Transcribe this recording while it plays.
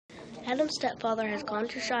Adam's stepfather has gone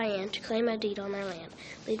to Cheyenne to claim a deed on their land,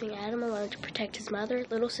 leaving Adam alone to protect his mother,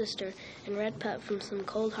 little sister, and Red Pup from some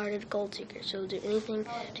cold-hearted gold seekers who will do anything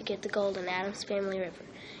to get the gold in Adam's family river,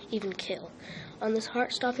 even kill. On this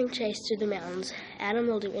heart-stopping chase through the mountains, Adam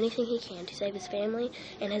will do anything he can to save his family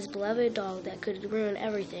and his beloved dog that could ruin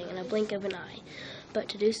everything in a blink of an eye. But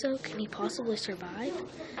to do so, can he possibly survive?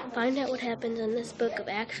 Find out what happens in this book of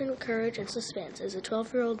action, courage, and suspense as a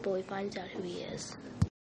 12-year-old boy finds out who he is.